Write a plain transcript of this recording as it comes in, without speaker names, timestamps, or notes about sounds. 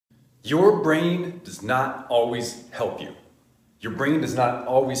Your brain does not always help you. Your brain does not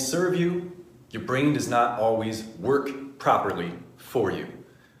always serve you. Your brain does not always work properly for you.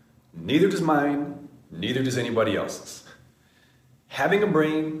 Neither does mine, neither does anybody else's. Having a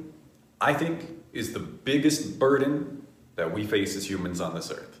brain, I think, is the biggest burden that we face as humans on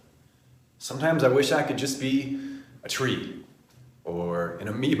this earth. Sometimes I wish I could just be a tree or an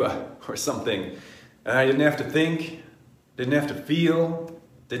amoeba or something, and I didn't have to think, didn't have to feel,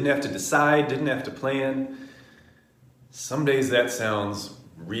 didn't have to decide, didn't have to plan. Some days that sounds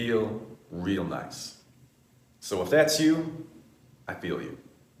real nice. So if that's you, I feel you.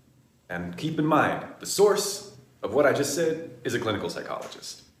 And keep in mind, the source of what I just said is a clinical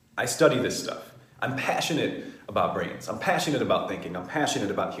psychologist. I study this stuff. I'm passionate about brains. I'm passionate about thinking. I'm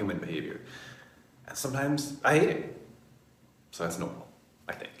passionate about human behavior. And sometimes I hate it. So that's normal,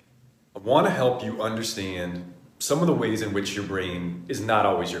 I think. I want to help you understand some of the ways in which your brain is not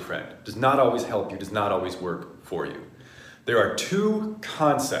always your friend, does not always help you, does not always work for you. There are two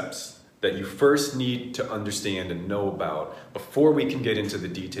concepts that you first need to understand and know about before we can get into the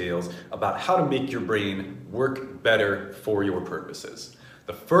details about how to make your brain work better for your purposes.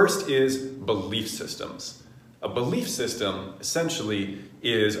 The first is belief systems. A belief system essentially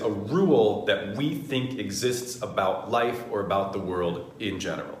is a rule that we think exists about life or about the world in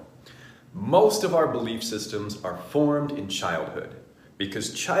general. Most of our belief systems are formed in childhood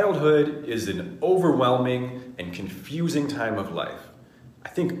because childhood is an overwhelming and confusing time of life. I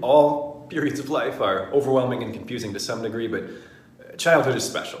think all periods of life are overwhelming and confusing to some degree, but childhood is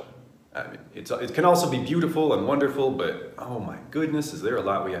special. I mean, it can also be beautiful and wonderful, but oh my goodness, is there a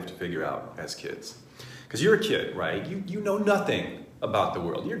lot we have to figure out as kids. Because you're a kid, right? You know nothing about the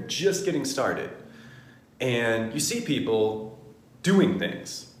world. You're just getting started. And you see people doing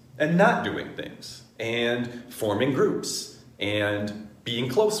things and not doing things and forming groups and being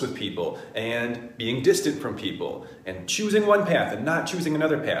close with people and being distant from people and choosing one path and not choosing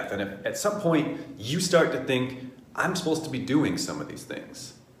another path. And if at some point you start to think, I'm supposed to be doing some of these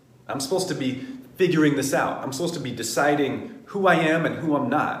things. I'm supposed to be figuring this out. I'm supposed to be deciding who I am and who I'm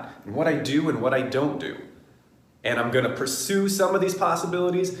not, and what I do and what I don't do. And I'm going to pursue some of these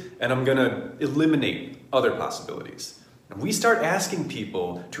possibilities, and I'm going to eliminate other possibilities. And we start asking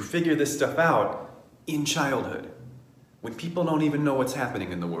people to figure this stuff out in childhood, when people don't even know what's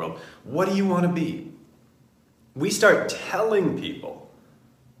happening in the world. What do you want to be? We start telling people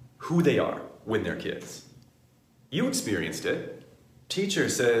who they are when they're kids. You experienced it. Teacher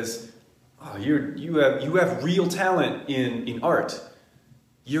says, oh, you have real talent in art.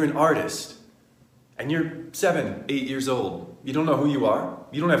 You're an artist. And you're 7, 8 years old. You don't know who you are.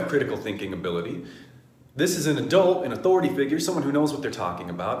 You don't have critical thinking ability. This is an adult, an authority figure, someone who knows what they're talking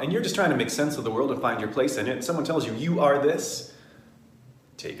about, and you're just trying to make sense of the world and find your place in it. And someone tells you, you are this.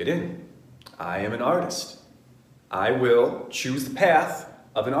 Take it in. I am an artist. I will choose the path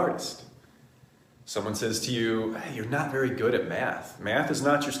of an artist. Someone says to you, hey, you're not very good at math. Math is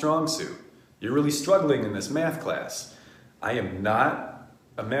not your strong suit. You're really struggling in this math class. I am not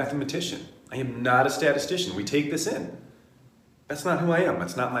a mathematician. I am not a statistician. We take this in. That's not who I am.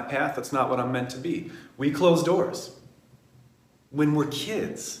 That's not my path. That's not what I'm meant to be. We close doors when we're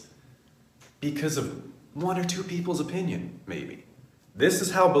kids because of one or two people's opinion, maybe. This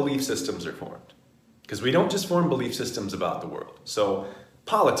is how belief systems are formed. Because we don't just form belief systems about the world. So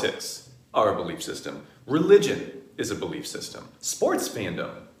politics are a belief system. Religion is a belief system. Sports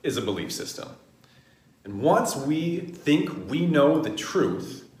fandom is a belief system. And once we think we know the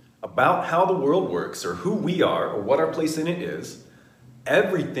truth about how the world works or who we are or what our place in it is,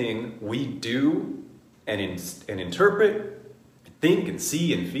 everything we do and interpret, think and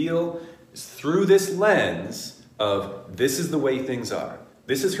see and feel is through this lens of this is the way things are.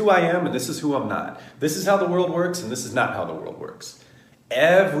 This is who I am and this is who I'm not. This is how the world works and this is not how the world works.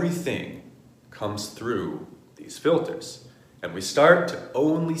 Everything comes through these filters. And we start to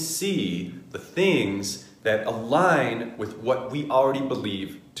only see the things that align with what we already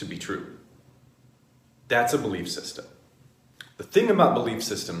believe to be true. That's a belief system. The thing about belief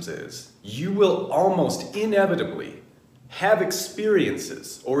systems is you will almost inevitably have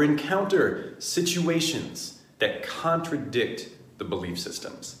experiences or encounter situations that contradict the belief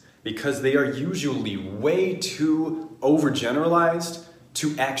systems because they are usually way too overgeneralized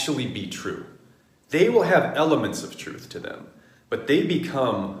to actually be true. They will have elements of truth to them, but they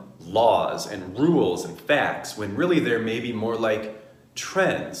become laws and rules and facts when really they're maybe more like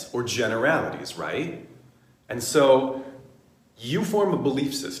trends or generalities, right? And so you form a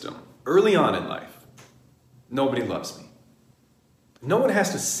belief system early on in life. Nobody loves me. No one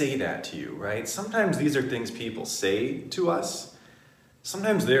has to say that to you, right? Sometimes these are things people say to us,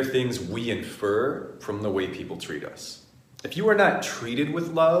 Sometimes they're things we infer from the way people treat us. If you are not treated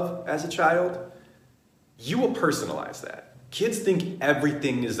with love as a child, you will personalize that. Kids think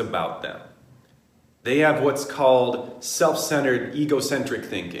everything is about them. They have what's called self-centered, egocentric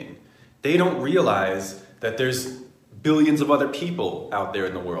thinking. They don't realize that there's billions of other people out there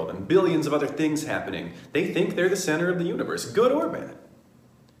in the world and billions of other things happening. They think they're the center of the universe, good or bad.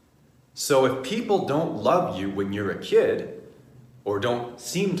 So if people don't love you when you're a kid, or don't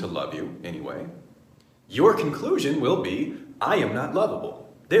seem to love you anyway, your conclusion will be, I am not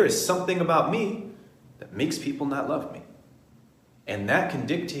lovable. There is something about me that makes people not love me. And that can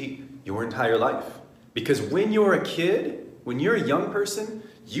dictate your entire life. Because when you're a kid, when you're a young person,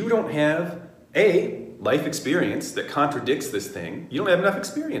 you don't have a life experience that contradicts this thing. You don't have enough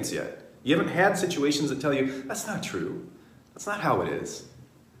experience yet. You haven't had situations that tell you, that's not true. That's not how it is.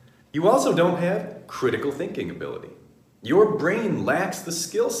 You also don't have critical thinking ability. Your brain lacks the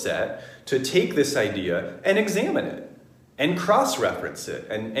skill set to take this idea and examine it and cross-reference it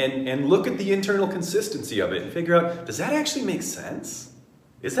and look at the internal consistency of it and figure out, does that actually make sense?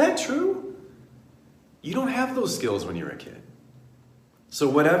 Is that true? You don't have those skills when you're a kid. So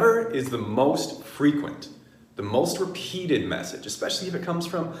whatever is the most frequent, the most repeated message, especially if it comes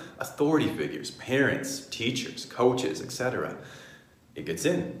from authority figures, parents, teachers, coaches, etc., it gets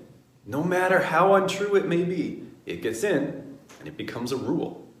in. No matter how untrue it may be, it gets in and it becomes a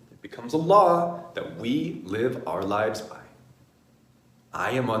rule. It becomes a law that we live our lives by.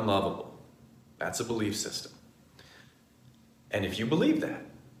 I am unlovable. That's a belief system. And if you believe that,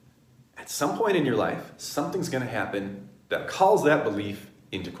 at some point in your life, something's going to happen that calls that belief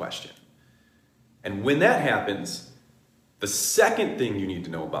into question. And when that happens, the second thing you need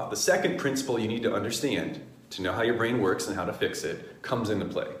to know about, the second principle you need to understand to know how your brain works and how to fix it, comes into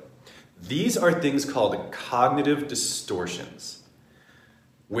play. These are things called cognitive distortions.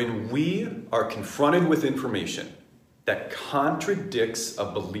 When we are confronted with information that contradicts a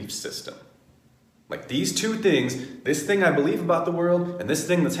belief system, like these two things, this thing I believe about the world and this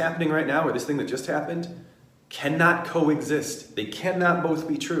thing that's happening right now or this thing that just happened, cannot coexist. They cannot both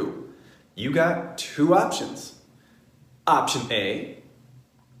be true. You got two options. Option A,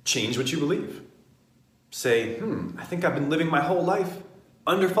 change what you believe. Say, I think I've been living my whole life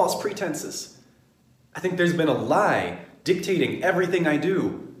under false pretenses. I think there's been a lie dictating everything I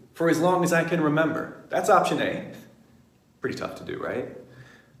do for as long as I can remember. That's option A. Pretty tough to do, right?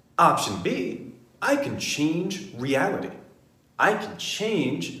 Option B, I can change reality. I can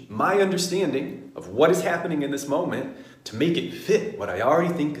change my understanding of what is happening in this moment to make it fit what I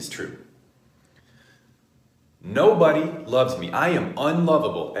already think is true. Nobody loves me. I am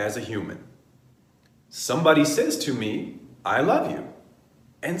unlovable as a human. Somebody says to me, I love you,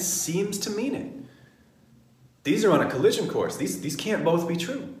 and seems to mean it. These are on a collision course. These can't both be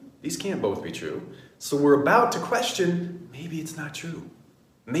true. These can't both be true. So we're about to question, maybe it's not true.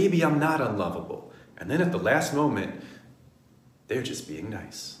 Maybe I'm not unlovable. And then at the last moment, they're just being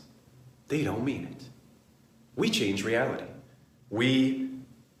nice. They don't mean it. We change reality. We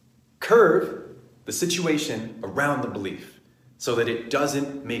curve the situation around the belief so that it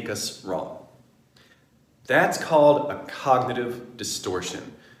doesn't make us wrong. That's called a cognitive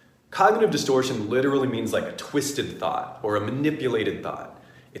distortion. Cognitive distortion literally means like a twisted thought or a manipulated thought.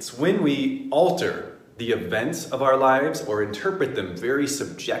 It's when we alter the events of our lives or interpret them very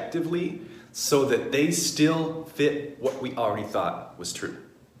subjectively so that they still fit what we already thought was true.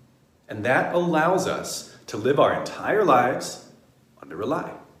 And that allows us to live our entire lives under a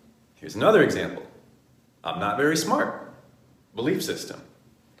lie. Here's another example. I'm not very smart. Belief system.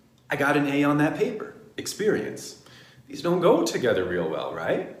 I got an A on that paper. Experience. These don't go together real well,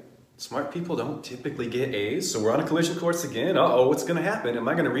 right? Smart people don't typically get A's, so we're on a collision course again. Uh-oh, what's going to happen? Am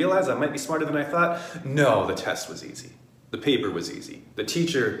I going to realize I might be smarter than I thought? No, the test was easy. The paper was easy. The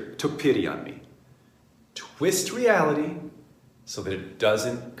teacher took pity on me. Twist reality so that it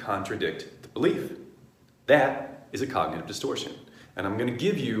doesn't contradict the belief. That is a cognitive distortion. And I'm going to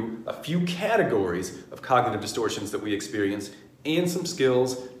give you a few categories of cognitive distortions that we experience and some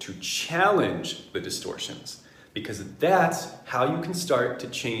skills to challenge the distortions, because that's how you can start to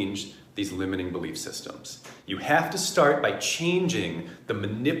change these limiting belief systems. You have to start by changing the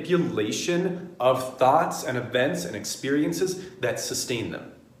manipulation of thoughts and events and experiences that sustain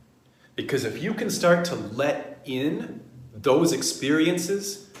them. Because if you can start to let in those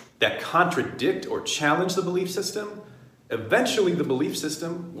experiences that contradict or challenge the belief system, eventually the belief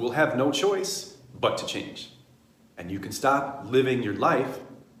system will have no choice but to change. And you can stop living your life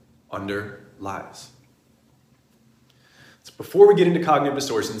under lies. So before we get into cognitive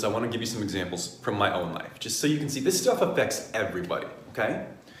distortions, I want to give you some examples from my own life, just so you can see this stuff affects everybody. okay?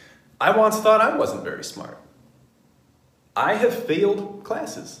 I once thought I wasn't very smart. I have failed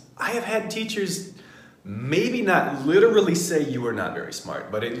classes. I have had teachers maybe not literally say you are not very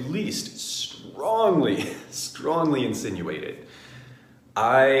smart, but at least strongly insinuate it.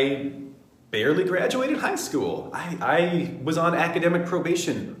 I barely graduated high school. I was on academic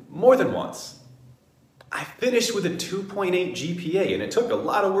probation more than once. I finished with a 2.8 GPA, and it took a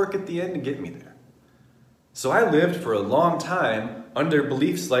lot of work at the end to get me there. So I lived for a long time under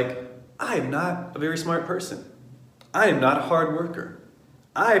beliefs like, I am not a very smart person. I am not a hard worker.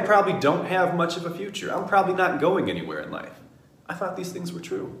 I probably don't have much of a future. I'm probably not going anywhere in life. I thought these things were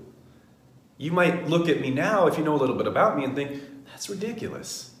true. You might look at me now, if you know a little bit about me, and think, that's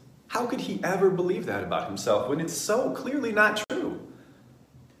ridiculous. How could he ever believe that about himself when it's so clearly not true?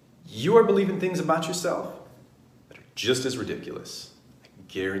 You are believing things about yourself that are just as ridiculous. I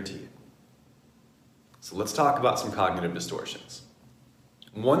guarantee it. So let's talk about some cognitive distortions.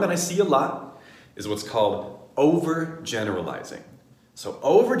 One that I see a lot is what's called overgeneralizing. So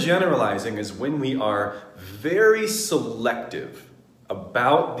overgeneralizing is when we are very selective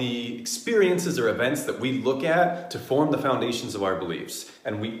about the experiences or events that we look at to form the foundations of our beliefs.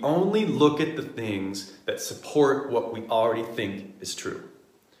 And we only look at the things that support what we already think is true.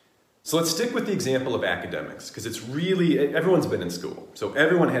 So let's stick with the example of academics, because it's really, everyone's been in school. So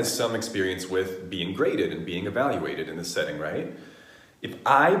everyone has some experience with being graded and being evaluated in this setting, right? If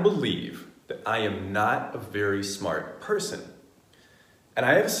I believe that I am not a very smart person, and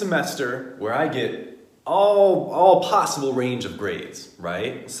I have a semester where I get all possible range of grades,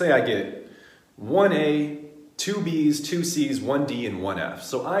 right? Say I get 1A, 2 Bs, 2 Cs, 1 D, and 1 F.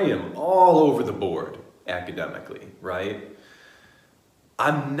 So I am all over the board academically, right?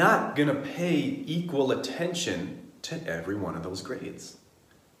 I'm not gonna pay equal attention to every one of those grades,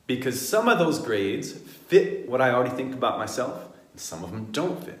 because some of those grades fit what I already think about myself, and some of them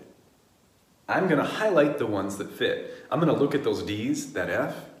don't fit. I'm gonna highlight the ones that fit. I'm gonna look at those Ds, that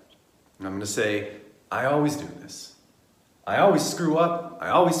F, and I'm gonna say, I always do this. I always screw up, I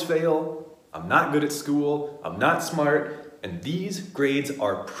always fail, I'm not good at school, I'm not smart, and these grades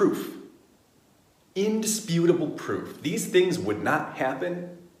are proof. Indisputable proof. These things would not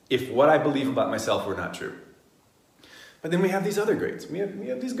happen if what I believe about myself were not true. But then we have these other grades. We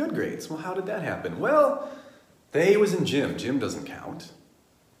have these good grades. Well, how did that happen? Well, the A was in gym. Gym doesn't count.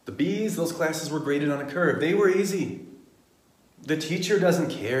 The Bs, those classes were graded on a curve. They were easy. The teacher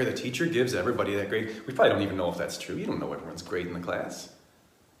doesn't care. The teacher gives everybody that grade. We probably don't even know if that's true. You don't know everyone's grade in the class.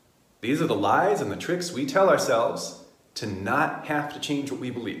 These are the lies and the tricks we tell ourselves to not have to change what we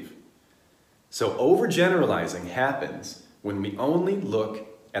believe. So overgeneralizing happens when we only look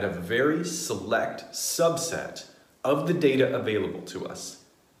at a very select subset of the data available to us.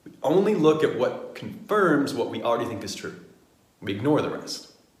 We only look at what confirms what we already think is true. We ignore the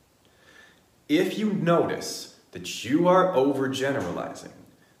rest. If you notice that you are overgeneralizing,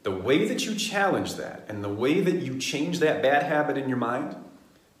 the way that you challenge that and the way that you change that bad habit in your mind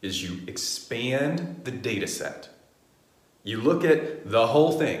is you expand the data set. You look at the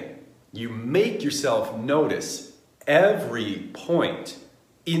whole thing. You make yourself notice every point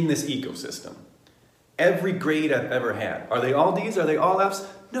in this ecosystem. Every grade I've ever had. Are they all Ds? Are they all Fs?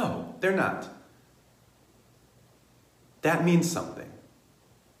 No, they're not. That means something.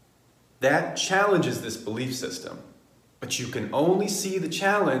 That challenges this belief system. But you can only see the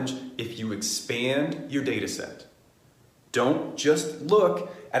challenge if you expand your data set. Don't just look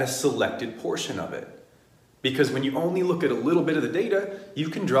at a selected portion of it. Because when you only look at a little bit of the data, you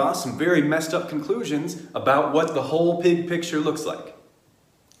can draw some very messed up conclusions about what the whole big picture looks like.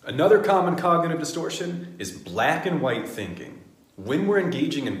 Another common cognitive distortion is black and white thinking. When we're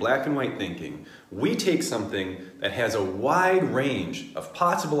engaging in black and white thinking, we take something that has a wide range of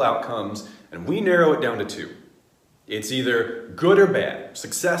possible outcomes and we narrow it down to 2. It's either good or bad,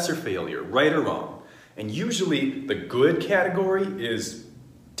 success or failure, right or wrong. And usually the good category is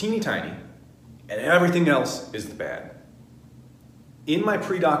teeny tiny, and everything else is the bad. In my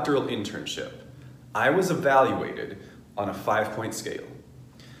pre-doctoral internship, I was evaluated on a 5-point scale.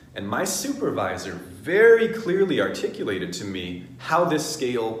 And my supervisor very clearly articulated to me how this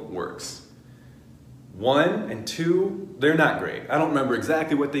scale works. 1 and 2, they're not great. I don't remember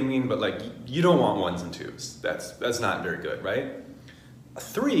exactly what they mean, but like, you don't want 1s and 2s. That's not very good, right? A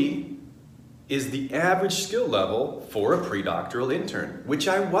 3 is the average skill level for a pre-doctoral intern, which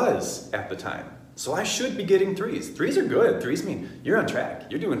I was at the time. So I should be getting 3s. 3s are good. 3s mean you're on track.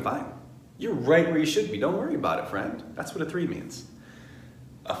 You're doing fine. You're right where you should be. Don't worry about it, friend. That's what a 3 means.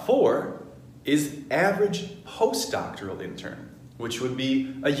 A 4 is average postdoctoral intern, which would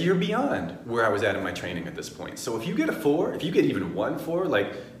be a year beyond where I was at in my training at this point. So if you get a 4, if you get even 1 4,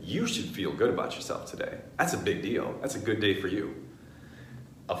 like, you should feel good about yourself today. That's a big deal. That's a good day for you.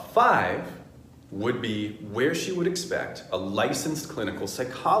 A 5 would be where she would expect a licensed clinical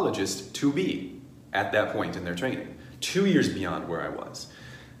psychologist to be at that point in their training, 2 years beyond where I was.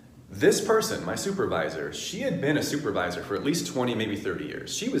 This person, my supervisor, she had been a supervisor for at least 20, maybe 30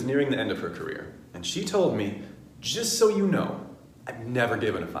 years. She was nearing the end of her career. And she told me, just so you know, I've never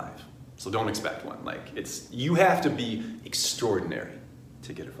given a 5. So don't expect one. Like, you have to be extraordinary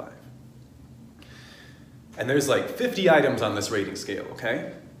to get a 5. And there's like 50 items on this rating scale,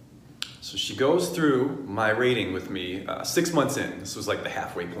 okay? So she goes through my rating with me 6 months in. This was like the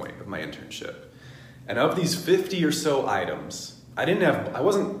halfway point of my internship. And of these 50 or so items, I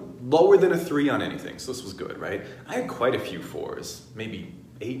wasn't lower than a 3 on anything, so this was good, right? I had quite a few 4s, maybe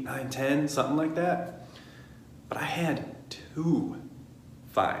 8, 9, 10, something like that. But I had 2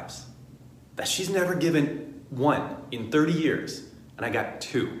 5s. That she's never given 1 in 30 years, and I got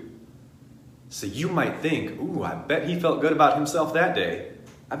 2. So you might think, ooh, I bet he felt good about himself that day.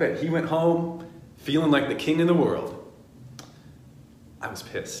 I bet he went home feeling like the king in the world. I was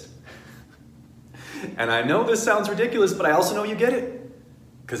pissed. And I know this sounds ridiculous, but I also know you get it.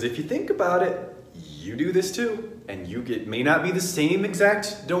 Because if you think about it, you do this too. And may not be the same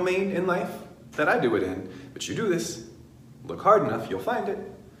exact domain in life that I do it in, but you do this. Look hard enough, you'll find it.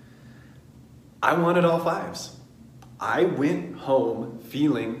 I wanted all 5s. I went home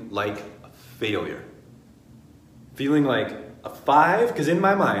feeling like a failure. Feeling like a 5, because in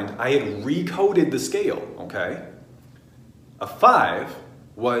my mind, I had recoded the scale, okay? A 5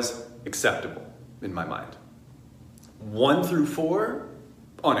 was acceptable in my mind. 1 through 4,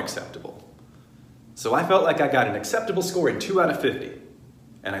 unacceptable. So I felt like I got an acceptable score in 2 out of 50.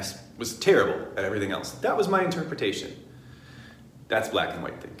 And I was terrible at everything else. That was my interpretation. That's black and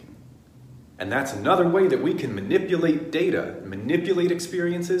white thinking. And that's another way that we can manipulate data, manipulate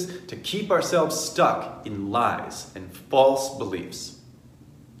experiences to keep ourselves stuck in lies and false beliefs.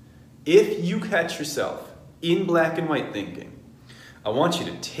 If you catch yourself in black and white thinking, I want you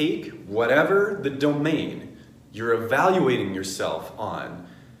to take whatever the domain you're evaluating yourself on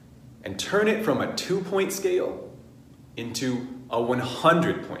and turn it from a 2-point scale into a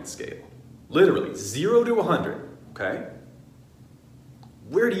 100-point scale. Literally, 0 to 100, okay?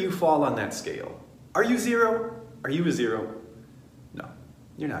 Where do you fall on that scale? Are you 0? Are you a 0? No,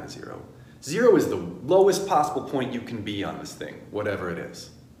 you're not a 0. 0 is the lowest possible point you can be on this thing, whatever it is.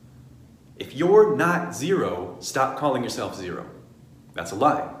 If you're not 0, stop calling yourself 0. That's a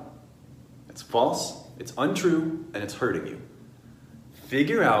lie. It's false, it's untrue, and it's hurting you.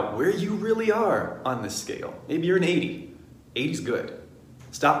 Figure out where you really are on this scale. Maybe you're an 80. 80's good.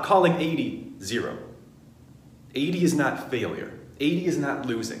 Stop calling 80 0. 80 is not failure. 80 is not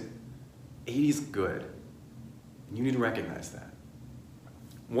losing. 80 is good. And you need to recognize that.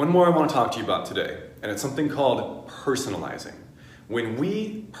 One more I want to talk to you about today, and it's something called personalizing. When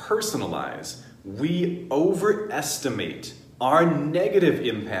we personalize, we overestimate our negative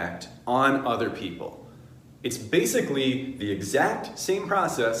impact on other people. It's basically the exact same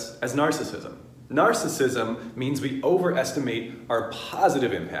process as narcissism. Narcissism means we overestimate our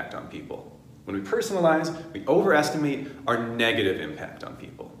positive impact on people. When we personalize, we overestimate our negative impact on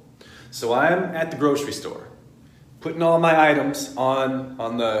people. So I'm at the grocery store, putting all my items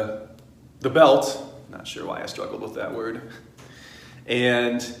on the belt. Not sure why I struggled with that word.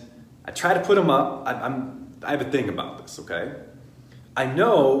 And I try to put them up. I have a thing about this, okay? I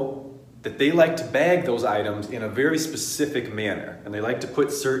know that they like to bag those items in a very specific manner, and they like to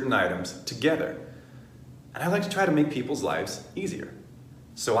put certain items together. And I like to try to make people's lives easier.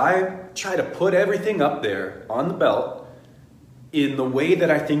 So I try to put everything up there on the belt in the way that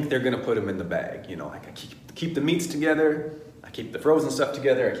I think they're gonna put them in the bag. You know, like I keep the meats together, I keep the frozen stuff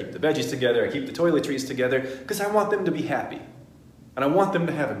together, I keep the veggies together, I keep the toiletries together, because I want them to be happy. And I want them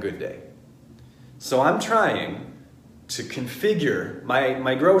to have a good day. So I'm trying to configure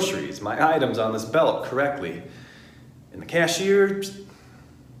my groceries, my items on this belt correctly. And the cashier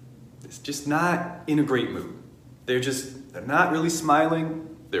is just not in a great mood. They're not really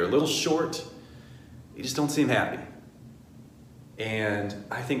smiling. They're a little short. They just don't seem happy. And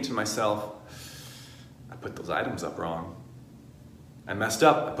I think to myself, I put those items up wrong. I messed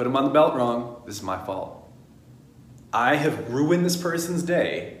up. I put them on the belt wrong. This is my fault. I have ruined this person's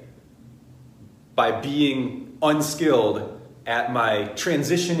day by being unskilled at my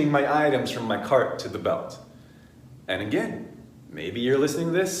transitioning my items from my cart to the belt. And again, maybe you're listening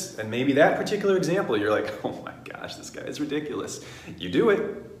to this, and maybe that particular example, you're like, oh my gosh, this guy is ridiculous. You do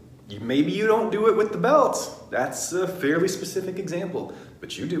it. Maybe you don't do it with the belt. That's a fairly specific example,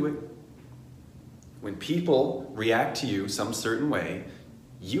 but you do it. When people react to you some certain way,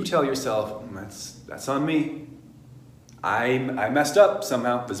 you tell yourself, that's on me. I messed up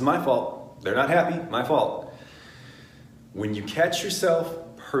somehow. This is my fault. They're not happy. My fault. When you catch yourself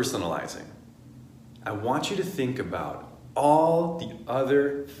personalizing, I want you to think about all the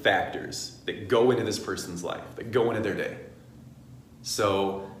other factors that go into this person's life, that go into their day.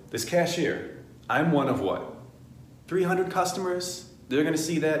 So this cashier, I'm one of what? 300 customers they're going to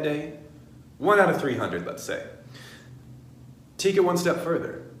see that day? 1 out of 300, let's say. Take it one step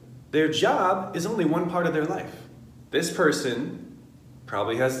further. Their job is only one part of their life. This person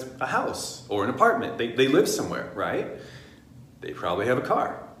probably has a house or an apartment. They live somewhere, right? They probably have a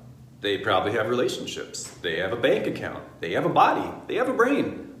car. They probably have relationships. They have a bank account. They have a body. They have a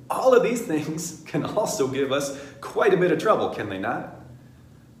brain. All of these things can also give us quite a bit of trouble, can they not?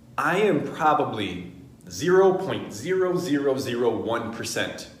 I am probably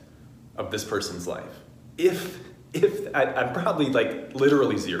 0.0001% of this person's life. I'm probably like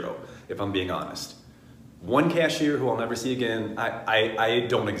literally zero, if I'm being honest. One cashier who I'll never see again, I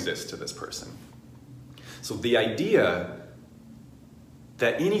don't exist to this person. So the idea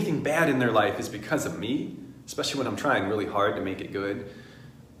that anything bad in their life is because of me, especially when I'm trying really hard to make it good,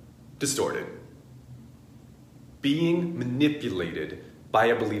 distorted. Being manipulated by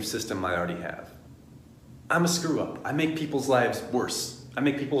a belief system I already have. I'm a screw up. I make people's lives worse. I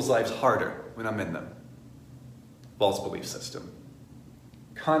make people's lives harder when I'm in them. False belief system.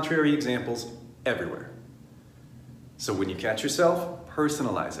 Contrary examples everywhere. So when you catch yourself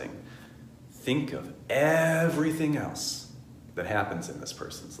personalizing, think of everything else that happens in this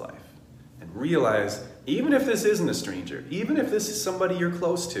person's life and realize, even if this isn't a stranger, even if this is somebody you're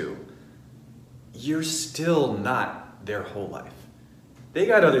close to, you're still not their whole life. They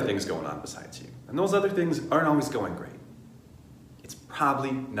got other things going on besides you, and those other things aren't always going great. It's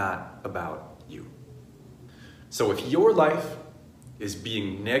probably not about you. So if your life is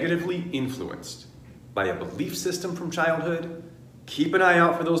being negatively influenced by a belief system from childhood, keep an eye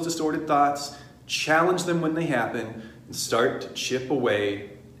out for those distorted thoughts, challenge them when they happen, and start to chip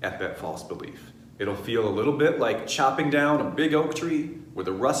away at that false belief. It'll feel a little bit like chopping down a big oak tree with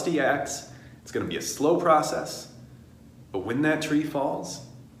a rusty axe. It's going to be a slow process, but when that tree falls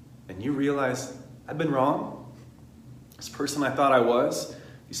and you realize, I've been wrong, this person I thought I was,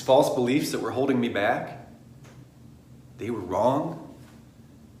 these false beliefs that were holding me back, they were wrong,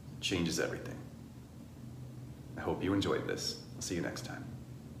 changes everything. I hope you enjoyed this. I'll see you next time.